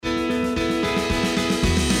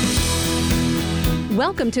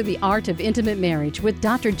Welcome to the Art of Intimate Marriage with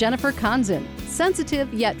Dr. Jennifer Konzen.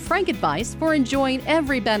 Sensitive yet frank advice for enjoying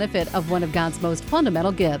every benefit of one of God's most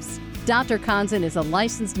fundamental gifts. Dr. Konzen is a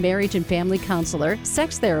licensed marriage and family counselor,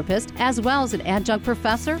 sex therapist, as well as an adjunct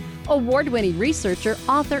professor, award-winning researcher,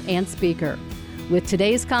 author, and speaker. With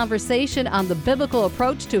today's conversation on the biblical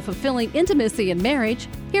approach to fulfilling intimacy in marriage,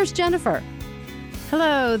 here's Jennifer.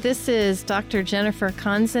 Hello, this is Dr. Jennifer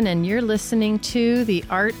Konzen, and you're listening to The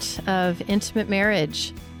Art of Intimate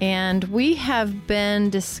Marriage. And we have been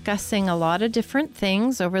discussing a lot of different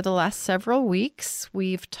things over the last several weeks.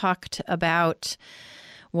 We've talked about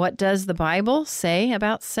what does the Bible say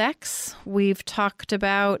about sex. We've talked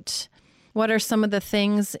about what are some of the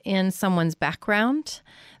things in someone's background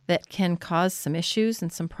that can cause some issues and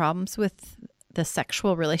some problems with the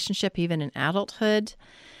sexual relationship, even in adulthood.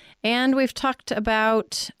 And we've talked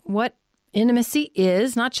about what intimacy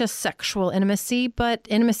is, not just sexual intimacy, but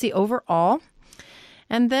intimacy overall.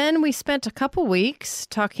 And then we spent a couple weeks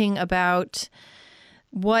talking about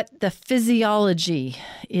what the physiology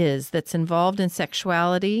is that's involved in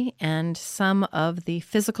sexuality and some of the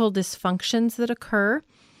physical dysfunctions that occur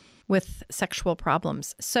with sexual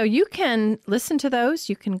problems. So you can listen to those.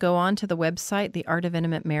 You can go on to the website, The Art of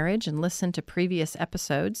Intimate Marriage, and listen to previous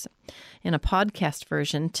episodes in a podcast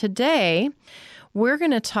version. Today, we're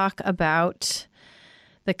going to talk about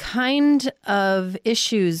the kind of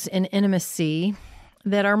issues in intimacy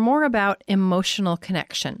that are more about emotional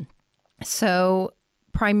connection. So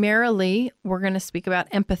primarily, we're going to speak about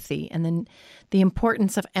empathy and then the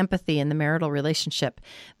importance of empathy in the marital relationship.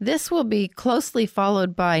 This will be closely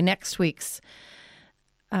followed by next week's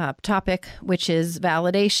topic, which is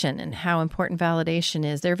validation and how important validation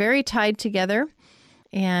is. They're very tied together,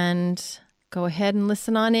 and go ahead and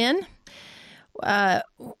listen on in.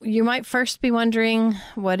 You might first be wondering,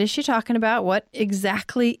 what is she talking about? What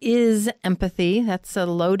exactly is empathy? That's a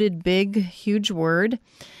loaded, big, huge word.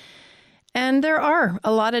 And there are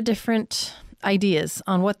a lot of different ideas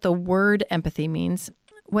on what the word empathy means.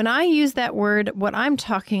 When I use that word, what I'm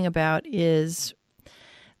talking about is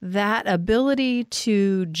that ability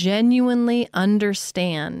to genuinely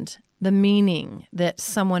understand the meaning that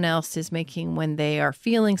someone else is making when they are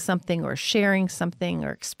feeling something or sharing something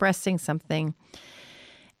or expressing something.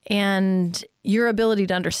 And your ability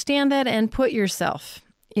to understand that and put yourself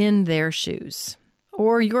in their shoes,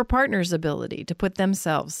 or your partner's ability to put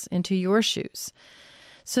themselves into your shoes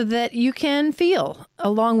so that you can feel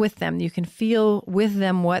along with them. You can feel with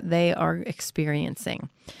them what they are experiencing.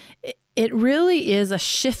 It really is a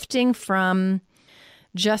shifting from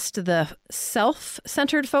just the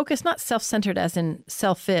self-centered focus, not self-centered as in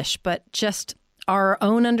selfish, but just our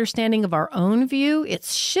own understanding of our own view.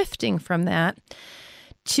 It's shifting from that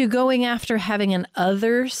to going after having an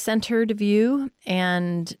other-centered view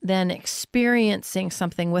and then experiencing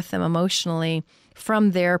something with them emotionally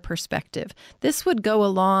from their perspective. This would go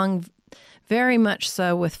along very much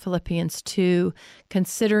so with Philippians 2,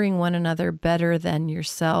 considering one another better than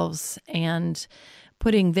yourselves and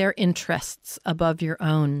putting their interests above your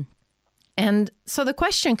own. And so the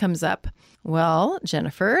question comes up, well,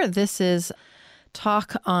 Jennifer, this is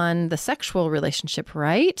talk on the sexual relationship,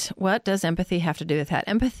 right? What does empathy have to do with that?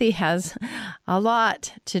 Empathy has a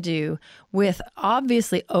lot to do with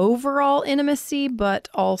obviously overall intimacy, but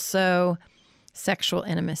also sexual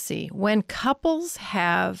intimacy. When couples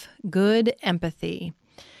have good empathy,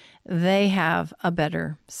 they have a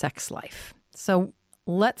better sex life. So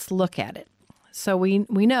let's look at it. So we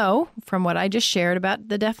know from what I just shared about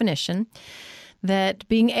the definition that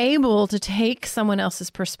being able to take someone else's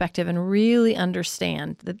perspective and really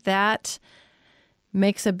understand that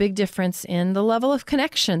makes a big difference in the level of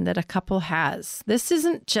connection that a couple has. This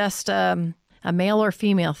isn't just a male or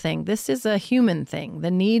female thing. This is a human thing, the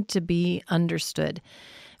need to be understood.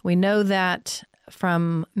 We know that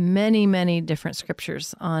from many, many different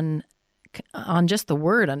scriptures on just the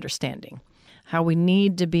word understanding, how we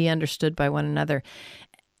need to be understood by one another.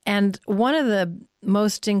 And one of the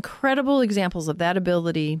most incredible examples of that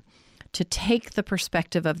ability to take the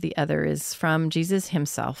perspective of the other is from Jesus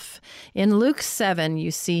himself. In Luke 7, you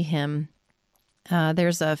see him.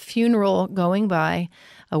 There's a funeral going by,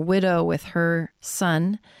 a widow with her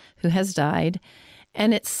son who has died.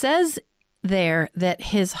 And it says there that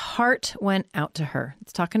his heart went out to her.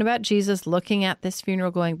 It's talking about Jesus looking at this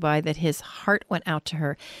funeral going by, that his heart went out to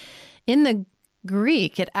her. In the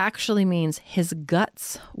Greek, it actually means his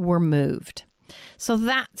guts were moved. So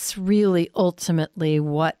that's really ultimately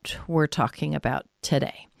what we're talking about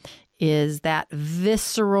today, is that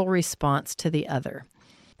visceral response to the other.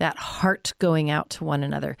 that heart going out to one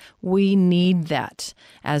another. We need that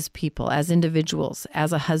as people, as individuals,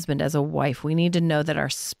 as a husband, as a wife. We need to know that our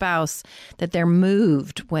spouse, that they're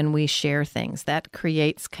moved when we share things. That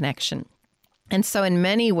creates connection. And so in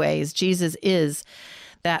many ways, Jesus is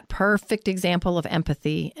that perfect example of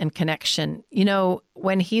empathy and connection. You know,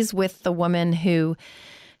 when he's with the woman who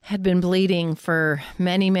had been bleeding for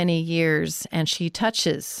many, many years, and she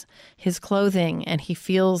touches his clothing and he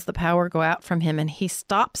feels the power go out from him, and he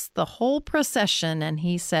stops the whole procession and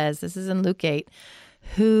he says, this is in Luke 8,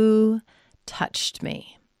 "Who touched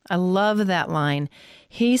me?" I love that line.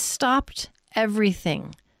 He stopped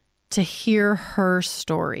everything to hear her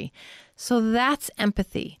story. So that's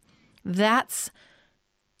empathy. That's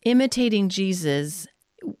imitating Jesus.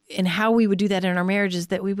 And how we would do that in our marriages,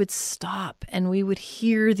 that we would stop and we would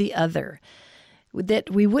hear the other,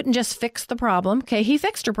 that we wouldn't just fix the problem. Okay, he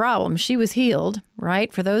fixed her problem. She was healed,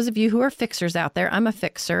 right? For those of you who are fixers out there, I'm a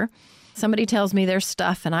fixer. Somebody tells me their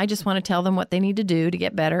stuff and I just want to tell them what they need to do to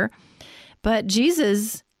get better. But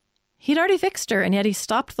Jesus, he'd already fixed her, and yet he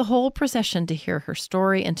stopped the whole procession to hear her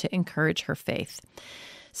story and to encourage her faith.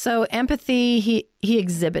 So empathy, he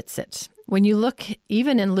exhibits it. When you look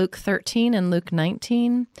even in Luke 13 and Luke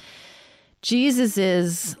 19, Jesus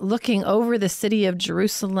is looking over the city of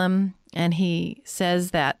Jerusalem, and he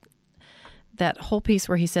says that whole piece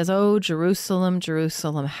where he says, "Oh, Jerusalem,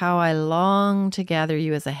 Jerusalem, how I long to gather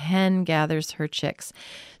you as a hen gathers her chicks."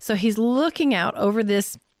 So he's looking out over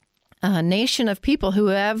this nation of people who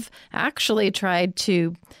have actually tried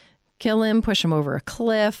to kill him, push him over a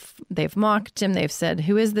cliff. They've mocked him. They've said,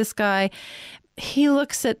 "Who is this guy?" He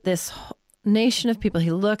looks at this nation of people. He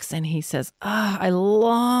looks and he says, I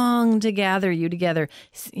long to gather you together.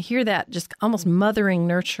 Hear that, just almost mothering,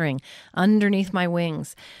 nurturing underneath my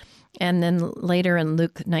wings. And then later in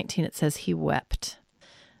Luke 19, it says he wept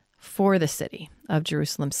for the city of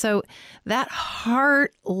Jerusalem. So that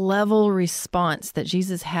heart level response that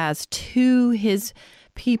Jesus has to his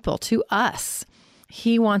people, to us,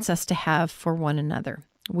 he wants us to have for one another.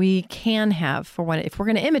 We can have for one. If we're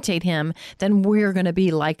going to imitate him, then we're going to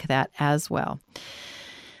be like that as well.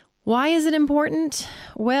 Why is it important?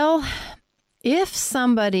 Well, if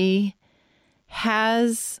somebody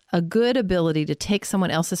has a good ability to take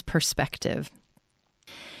someone else's perspective,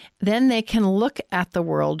 then they can look at the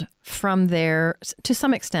world from to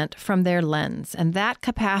some extent, from their lens. And that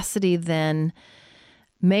capacity then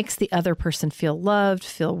makes the other person feel loved,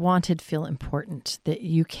 feel wanted, feel important, that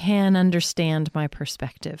you can understand my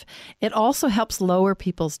perspective. It also helps lower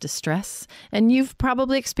people's distress. And you've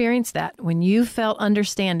probably experienced that. When you felt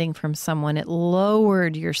understanding from someone, it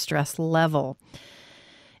lowered your stress level.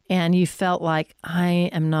 And you felt like,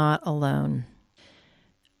 I am not alone.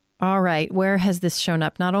 All right, where has this shown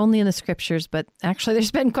up? Not only in the scriptures, but actually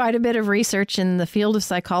there's been quite a bit of research in the field of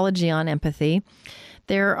psychology on empathy.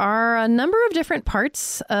 There are a number of different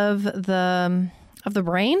parts of the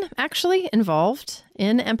brain actually involved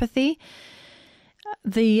in empathy.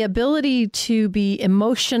 The ability to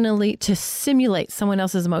to simulate someone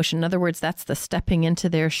else's emotion. In other words, that's the stepping into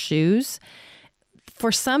their shoes.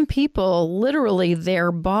 For some people, literally,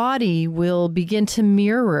 their body will begin to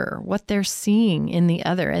mirror what they're seeing in the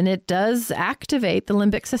other. And it does activate the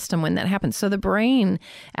limbic system when that happens. So the brain,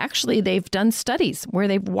 actually, they've done studies where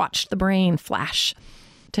they've watched the brain flash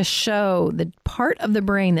to show the part of the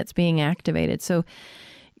brain that's being activated. So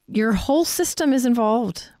your whole system is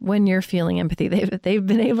involved when you're feeling empathy. They've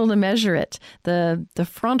been able to measure it. The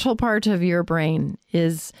frontal part of your brain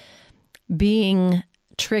is being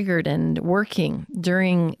triggered and working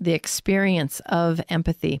during the experience of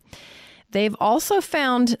empathy. They've also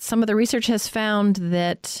found, some of the research has found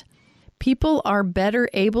that people are better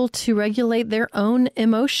able to regulate their own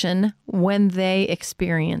emotion when they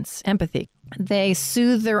experience empathy. They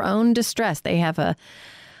soothe their own distress. They have a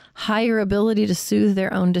higher ability to soothe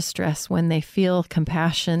their own distress when they feel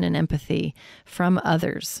compassion and empathy from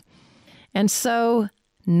others. And so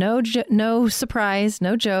no surprise,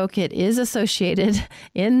 no joke, it is associated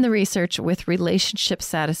in the research with relationship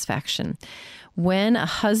satisfaction. When a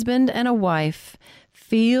husband and a wife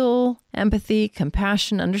feel empathy,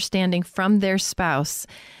 compassion, understanding from their spouse,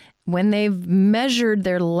 when they've measured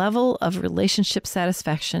their level of relationship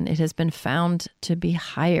satisfaction, it has been found to be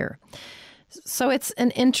higher. So it's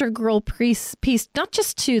an integral piece, not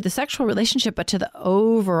just to the sexual relationship, but to the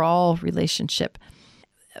overall relationship.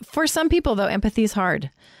 For some people, though, empathy is hard.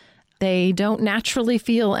 They don't naturally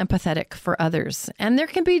feel empathetic for others. And there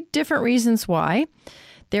can be different reasons why.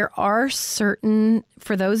 There are certain,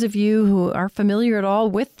 for those of you who are familiar at all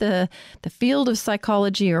with the field of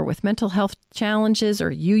psychology or with mental health challenges,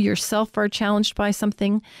 or you yourself are challenged by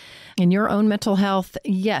something, in your own mental health,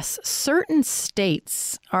 yes, certain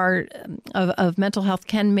states of mental health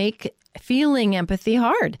can make feeling empathy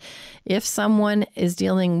hard. If someone is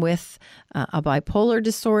dealing with a bipolar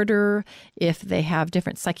disorder, if they have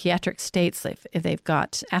different psychiatric states, if they've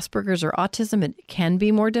got Asperger's or autism, it can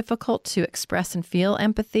be more difficult to express and feel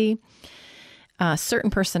empathy. Certain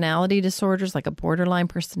personality disorders, like a borderline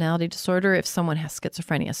personality disorder, if someone has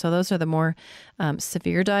schizophrenia. So those are the more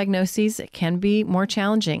severe diagnoses. It can be more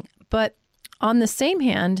challenging. But on the same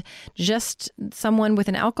hand, just someone with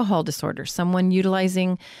an alcohol disorder, someone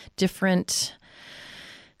utilizing different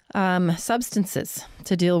substances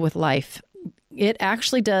to deal with life, it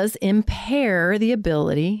actually does impair the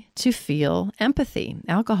ability to feel empathy.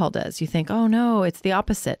 Alcohol does. You think, oh no, it's the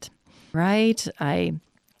opposite, right?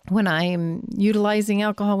 When I'm utilizing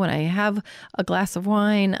alcohol, when I have a glass of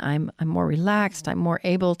wine, I'm more relaxed. I'm more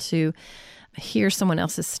able to hear someone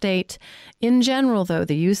else's state. In general, though,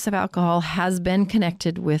 the use of alcohol has been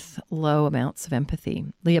connected with low amounts of empathy,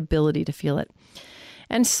 the ability to feel it.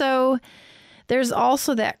 And so there's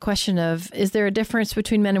also that question of, is there a difference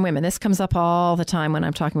between men and women? This comes up all the time when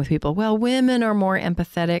I'm talking with people. Well, women are more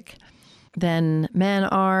empathetic than men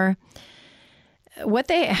are. What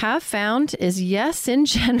they have found is, yes, in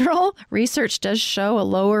general, research does show a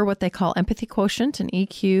lower what they call empathy quotient, an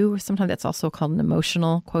EQ. Sometimes that's also called an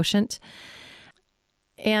emotional quotient.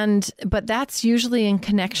 But that's usually in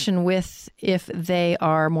connection with if they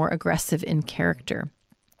are more aggressive in character.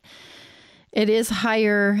 It is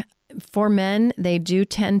higher for men. They do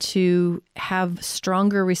tend to have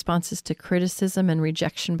stronger responses to criticism and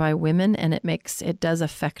rejection by women, and it does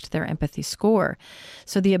affect their empathy score.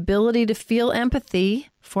 So the ability to feel empathy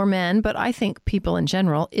for men, but I think people in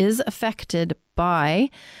general, is affected by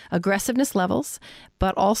aggressiveness levels,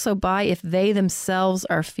 but also by if they themselves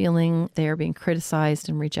are feeling they're being criticized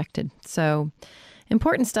and rejected. So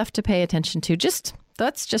important stuff to pay attention to.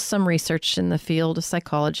 That's just some research in the field of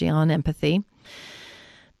psychology on empathy.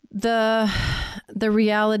 The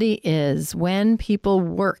reality is, when people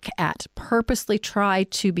work at purposely try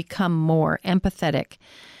to become more empathetic,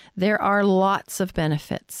 there are lots of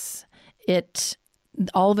benefits.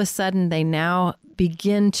 All of a sudden, they now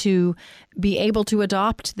begin to be able to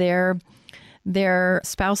adopt their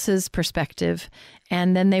spouse's perspective,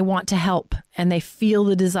 and then they want to help, and they feel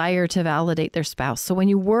the desire to validate their spouse. So when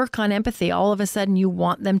you work on empathy, all of a sudden you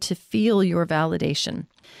want them to feel your validation.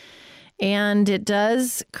 And it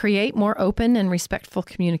does create more open and respectful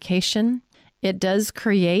communication. It does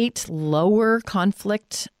create lower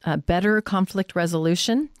conflict, better conflict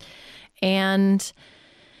resolution. And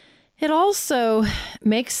it also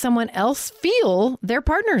makes someone else feel their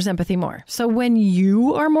partner's empathy more. So when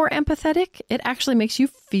you are more empathetic, it actually makes you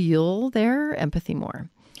feel their empathy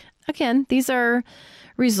more. Again, these are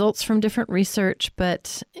results from different research,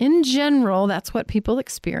 but in general, that's what people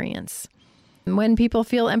experience. When people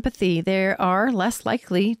feel empathy, they are less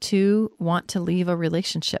likely to want to leave a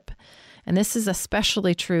relationship. And this is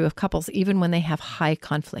especially true of couples, even when they have high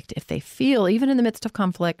conflict. If they feel, even in the midst of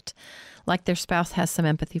conflict, like their spouse has some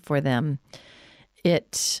empathy for them,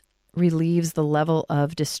 it relieves the level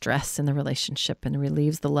of distress in the relationship and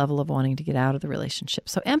relieves the level of wanting to get out of the relationship.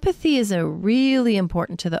 So empathy is really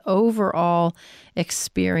important to the overall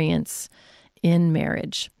experience in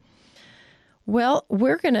marriage. Well,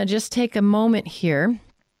 we're going to just take a moment here.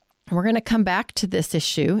 We're going to come back to this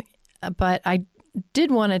issue, but I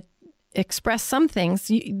did want to express some things.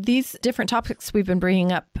 These different topics we've been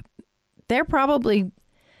bringing up, they're probably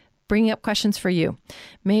bringing up questions for you.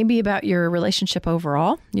 Maybe about your relationship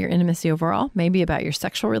overall, your intimacy overall, maybe about your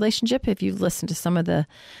sexual relationship if you've listened to some of the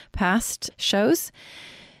past shows.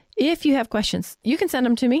 If you have questions, you can send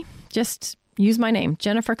them to me. Just use my name,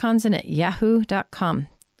 jenniferkonzen at yahoo.com.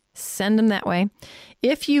 Send them that way.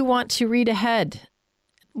 If you want to read ahead,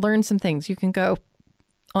 learn some things, you can go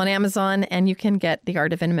on Amazon and you can get The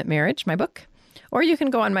Art of Intimate Marriage, my book, or you can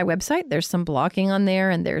go on my website. There's some blogging on there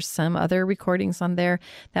and there's some other recordings on there.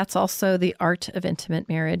 That's also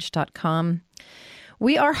theartofintimatemarriage.com.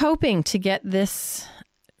 We are hoping to get this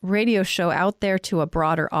radio show out there to a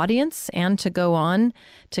broader audience and to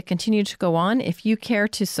continue to go on. If you care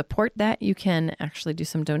to support that, you can actually do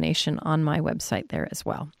some donation on my website there as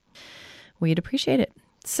well. We'd appreciate it.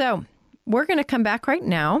 So we're going to come back right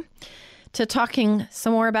now to talking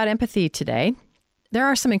some more about empathy today. There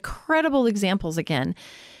are some incredible examples again.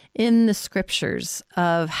 in the scriptures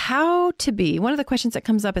of how to be. One of the questions that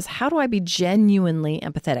comes up is, how do I be genuinely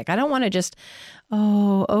empathetic? I don't want to just,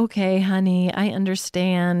 oh, okay, honey, I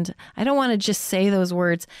understand. I don't want to just say those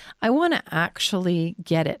words. I want to actually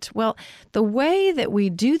get it. Well, the way that we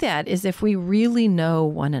do that is if we really know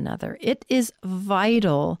one another. It is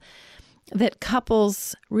vital that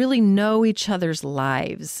couples really know each other's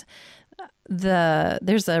lives.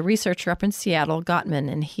 There's a researcher up in Seattle,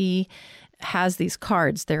 Gottman, and he has these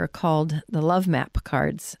cards. They're called the Love Map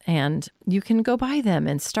cards, and you can go buy them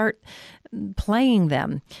and start playing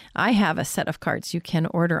them. I have a set of cards you can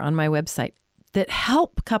order on my website that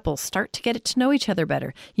help couples start to get to know each other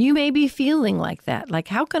better. You may be feeling like that. Like,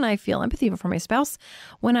 how can I feel empathy for my spouse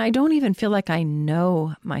when I don't even feel like I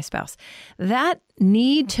know my spouse? That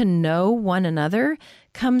need to know one another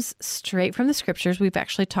comes straight from the scriptures. We've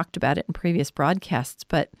actually talked about it in previous broadcasts,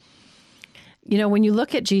 but when you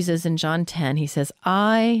look at Jesus in John 10, he says,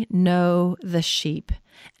 I know the sheep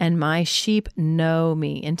and my sheep know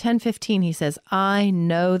me. In 10:15, he says, I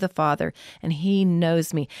know the Father and he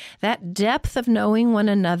knows me. That depth of knowing one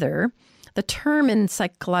another, the term in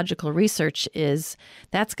psychological research is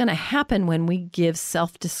that's going to happen when we give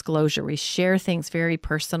self-disclosure. We share things very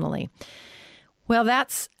personally. Well,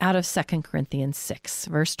 that's out of 2 Corinthians 6,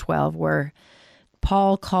 verse 12, where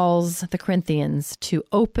Paul calls the Corinthians to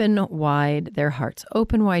open wide their hearts.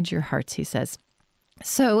 Open wide your hearts, he says.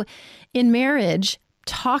 So in marriage,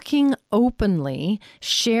 talking openly,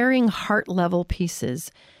 sharing heart-level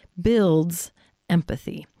pieces builds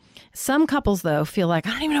empathy. Some couples, though, feel like,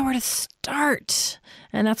 I don't even know where to start.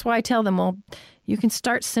 And that's why I tell them, well, you can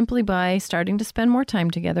start simply by starting to spend more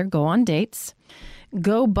time together. Go on dates.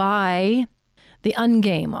 Go buy the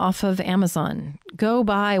Ungame off of Amazon. Go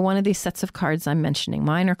buy one of these sets of cards I'm mentioning.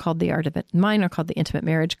 Mine are called the Art of It. Mine are called the Intimate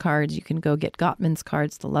Marriage cards. You can go get Gottman's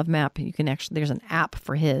cards, the Love Map. You can actually, there's an app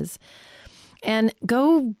for his. And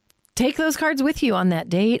go take those cards with you on that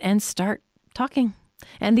date and start talking.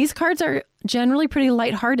 And these cards are generally pretty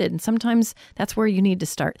lighthearted, and sometimes that's where you need to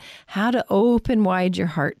start. How to open wide your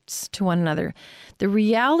hearts to one another. The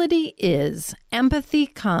reality is empathy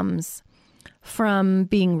comes from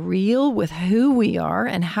being real with who we are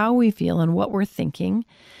and how we feel and what we're thinking,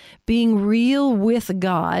 being real with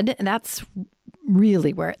God. That's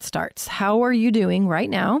really where it starts. How are you doing right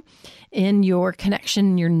now in your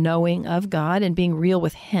connection, your knowing of God, and being real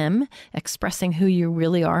with Him, expressing who you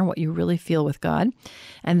really are and what you really feel with God?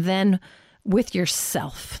 And then with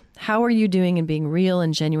yourself, how are you doing in being real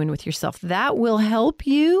and genuine with yourself? That will help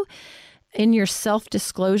you in your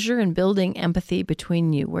self-disclosure and building empathy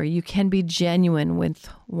between you, where you can be genuine with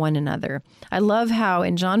one another. I love how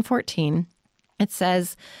in John 14, it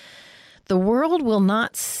says, the world will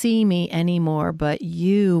not see me anymore, but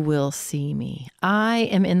you will see me. I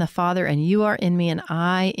am in the Father, and you are in me, and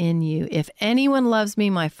I in you. If anyone loves me,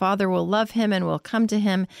 my Father will love him and will come to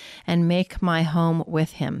him and make my home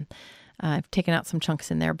with him. I've taken out some chunks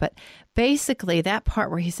in there, but basically that part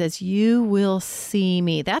where he says, you will see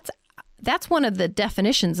me, that's one of the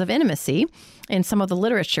definitions of intimacy in some of the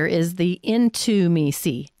literature is the into me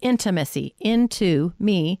see, intimacy, into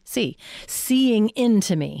me see, seeing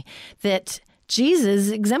into me, that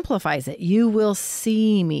Jesus exemplifies it. You will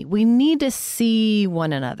see me. We need to see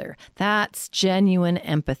one another. That's genuine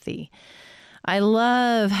empathy. I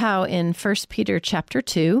love how in 1 Peter chapter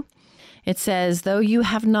 2, it says, though you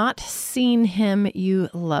have not seen him, you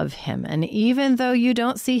love him. And even though you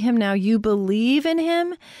don't see him now, you believe in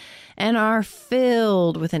him and are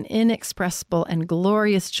filled with an inexpressible and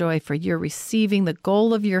glorious joy, for you're receiving the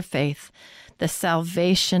goal of your faith, the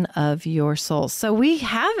salvation of your souls. So we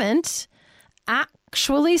haven't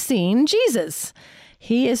actually seen Jesus.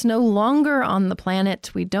 He is no longer on the planet.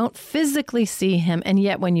 We don't physically see him. And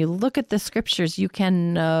yet when you look at the scriptures, you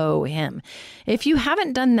can know him. If you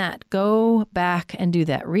haven't done that, go back and do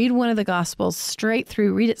that. Read one of the Gospels straight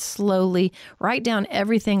through. Read it slowly. Write down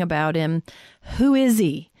everything about him. Who is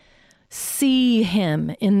he? See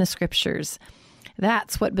him in the scriptures.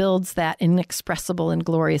 That's what builds that inexpressible and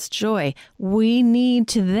glorious joy. We need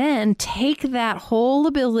to then take that whole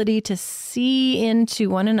ability to see into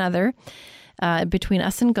one another between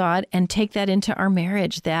us and God and take that into our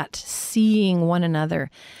marriage, that seeing one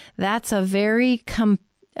another. That's a very,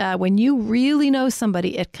 when you really know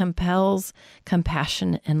somebody, it compels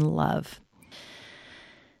compassion and love.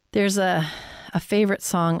 There's a favorite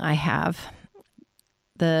song I have.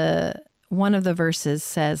 One of the verses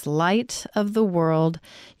says, light of the world,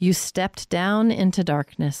 you stepped down into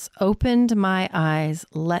darkness, opened my eyes,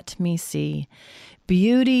 let me see.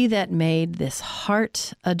 Beauty that made this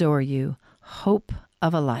heart adore you, hope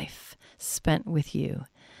of a life spent with you.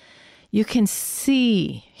 You can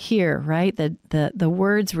see here, right? The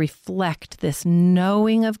words reflect this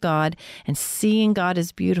knowing of God and seeing God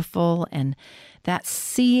as beautiful, and that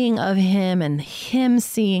seeing of Him and Him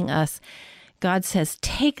seeing us. God says,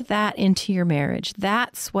 take that into your marriage.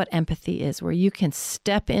 That's what empathy is, where you can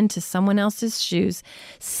step into someone else's shoes,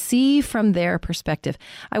 see from their perspective.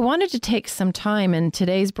 I wanted to take some time in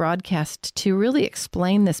today's broadcast to really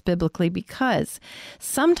explain this biblically, because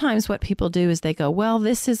sometimes what people do is they go, well,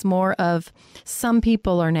 this is more of some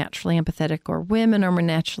people are naturally empathetic, or women are more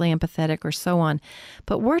naturally empathetic, or so on.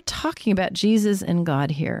 But we're talking about Jesus and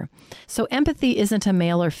God here. So empathy isn't a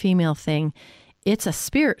male or female thing. It's a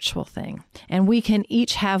spiritual thing, and we can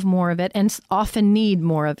each have more of it and often need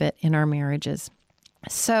more of it in our marriages.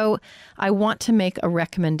 So I want to make a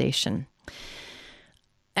recommendation,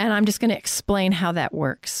 and I'm just going to explain how that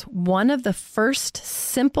works. One of the first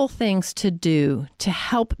simple things to do to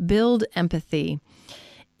help build empathy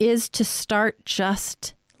is to start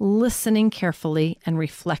just listening carefully and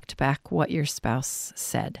reflect back what your spouse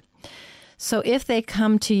said. So if they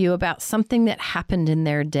come to you about something that happened in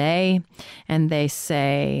their day and they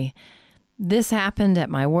say, this happened at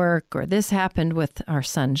my work, or this happened with our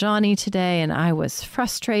son Johnny today, and I was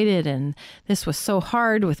frustrated, and this was so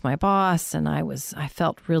hard with my boss, and I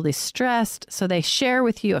felt really stressed. So they share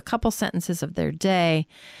with you a couple sentences of their day.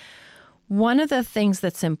 One of the things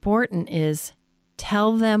that's important is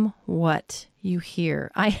tell them what you hear.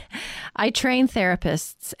 I train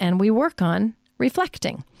therapists, and we work on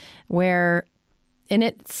reflecting, and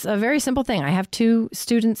it's a very simple thing. I have two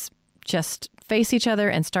students just face each other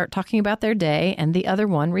and start talking about their day, and the other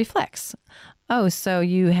one reflects. Oh, so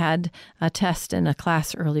you had a test in a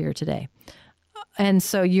class earlier today, and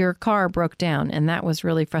so your car broke down, and that was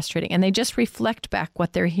really frustrating. And they just reflect back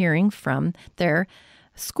what they're hearing from their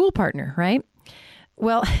school partner, right?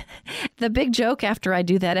 Well, the big joke after I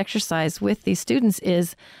do that exercise with these students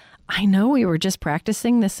is, I know we were just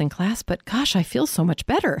practicing this in class, but gosh, I feel so much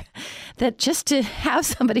better that just to have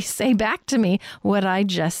somebody say back to me what I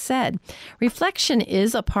just said. Reflection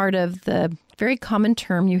is a part of the very common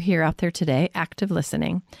term you hear out there today, active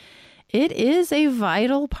listening. It is a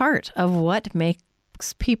vital part of what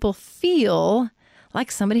makes people feel like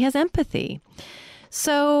somebody has empathy.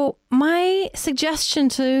 So my suggestion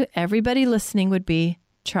to everybody listening would be,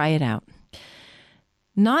 try it out.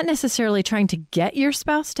 Not necessarily trying to get your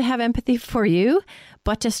spouse to have empathy for you,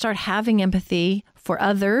 but to start having empathy for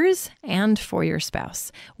others and for your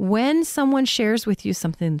spouse. When someone shares with you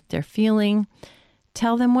something that they're feeling,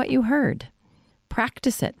 tell them what you heard.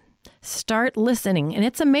 Practice it. Start listening. And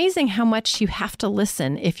it's amazing how much you have to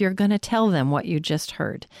listen if you're going to tell them what you just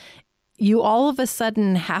heard. You all of a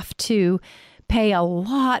sudden have to pay a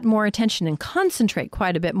lot more attention and concentrate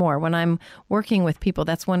quite a bit more. When I'm working with people,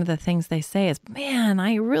 that's one of the things they say is, man,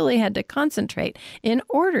 I really had to concentrate in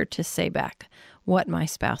order to say back what my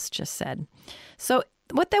spouse just said. So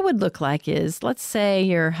what that would look like is, let's say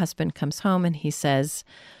your husband comes home and he says,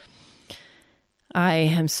 I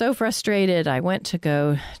am so frustrated. I went to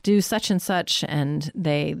go do such and such, and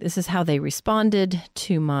this is how they responded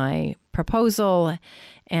to my proposal.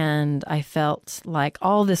 And I felt like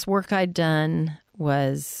all this work I'd done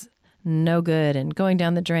was no good and going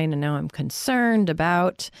down the drain. And now I'm concerned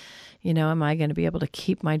about, am I going to be able to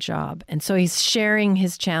keep my job? And so he's sharing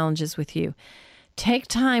his challenges with you. Take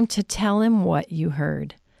time to tell him what you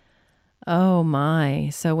heard. Oh my,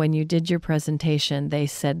 so when you did your presentation, they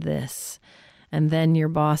said this, and then your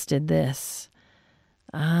boss did this.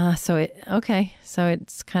 So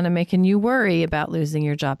it's kind of making you worry about losing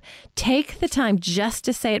your job. Take the time just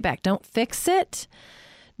to say it back. Don't fix it.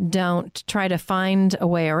 Don't try to find a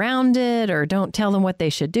way around it, or don't tell them what they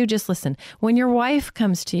should do. Just listen. When your wife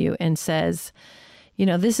comes to you and says,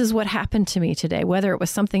 this is what happened to me today, whether it was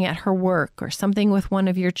something at her work or something with one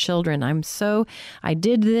of your children. I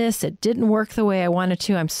did this. It didn't work the way I wanted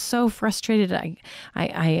to. I'm so frustrated.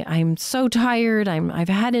 I'm so tired. I've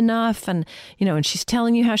had enough. And she's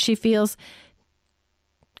telling you how she feels.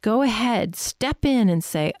 Go ahead, step in and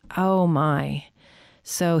say, oh my.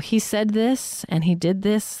 So he said this and he did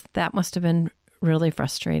this. That must have been really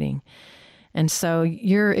frustrating. And so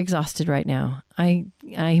you're exhausted right now.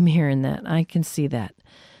 I'm hearing that. I can see that.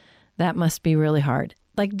 That must be really hard.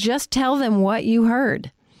 Just tell them what you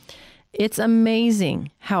heard. It's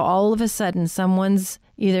amazing how all of a sudden someone's,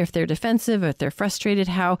 either if they're defensive or if they're frustrated,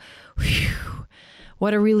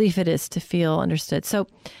 what a relief it is to feel understood. So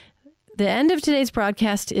the end of today's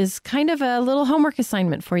broadcast is kind of a little homework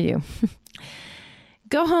assignment for you.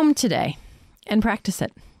 Go home today and practice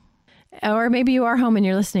it. Or maybe you are home and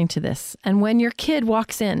you're listening to this. And when your kid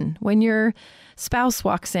walks in, when your spouse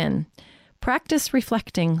walks in, practice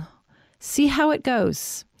reflecting. See how it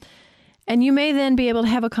goes. And you may then be able to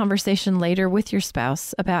have a conversation later with your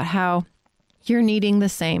spouse about how you're needing the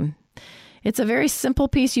same. It's a very simple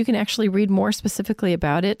piece. You can actually read more specifically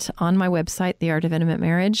about it on my website, The Art of Intimate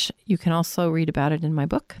Marriage. You can also read about it in my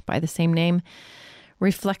book by the same name,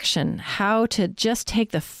 Reflection, how to just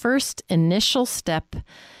take the first initial step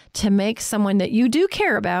to make someone that you do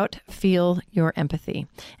care about feel your empathy.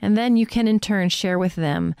 And then you can in turn share with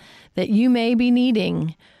them that you may be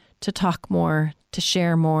needing to talk more, to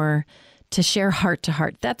share more, to share heart to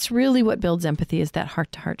heart. That's really what builds empathy, is that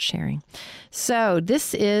heart to heart sharing. So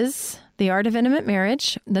this is The Art of Intimate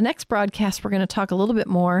Marriage. The next broadcast, we're going to talk a little bit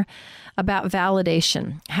more about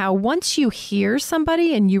validation. How once you hear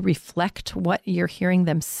somebody and you reflect what you're hearing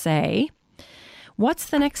them say, what's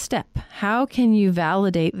the next step? How can you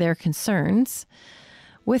validate their concerns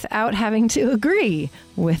without having to agree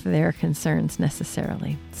with their concerns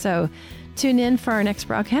necessarily? So tune in for our next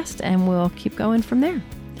broadcast and we'll keep going from there.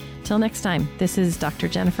 Till next time, this is Dr.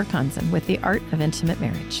 Jennifer Konzen with The Art of Intimate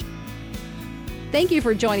Marriage. Thank you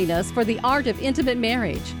for joining us for The Art of Intimate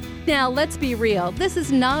Marriage. Now, let's be real. This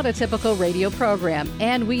is not a typical radio program,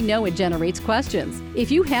 and we know it generates questions.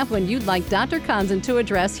 If you have one you'd like Dr. Konzen to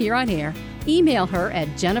address here on air, email her at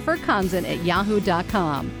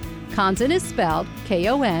jenniferkonzen@yahoo.com. Konzen is spelled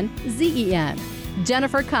Konzen.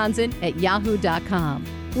 jenniferkonzen@yahoo.com.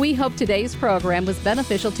 We hope today's program was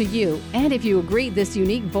beneficial to you, and if you agree this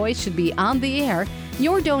unique voice should be on the air,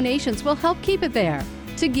 your donations will help keep it there.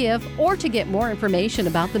 To give or to get more information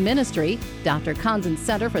about the ministry, Dr. Konzen's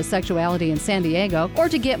Center for Sexuality in San Diego, or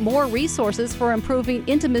to get more resources for improving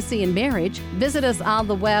intimacy in marriage, visit us on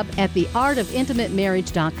the web at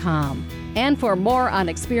theartofintimatemarriage.com. And for more on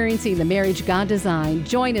experiencing the marriage God designed,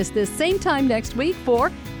 join us this same time next week for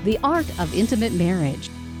The Art of Intimate Marriage.